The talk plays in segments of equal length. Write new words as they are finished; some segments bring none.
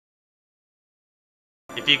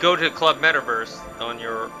If you go to Club Metaverse on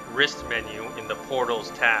your wrist menu in the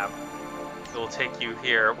Portals tab, it will take you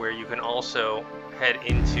here where you can also head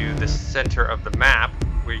into the center of the map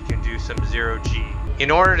where you can do some zero-G.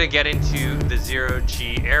 In order to get into the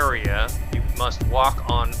zero-G area, you must walk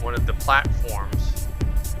on one of the platforms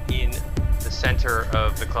in the center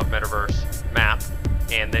of the Club Metaverse map,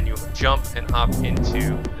 and then you jump and hop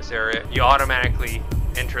into this area. You automatically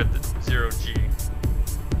enter the zero-G,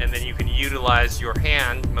 and then you can utilize your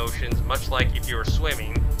hand motions, much like if you were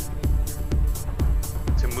swimming,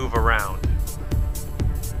 to move around.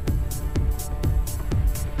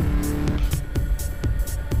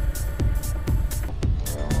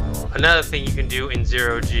 Another thing you can do in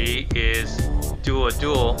zero-G is do a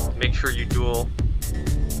duel. Make sure you duel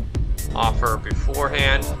offer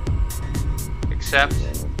beforehand, accept,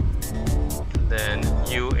 then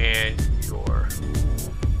you and your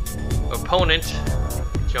opponent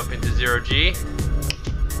jump into zero-G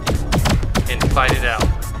and fight it out.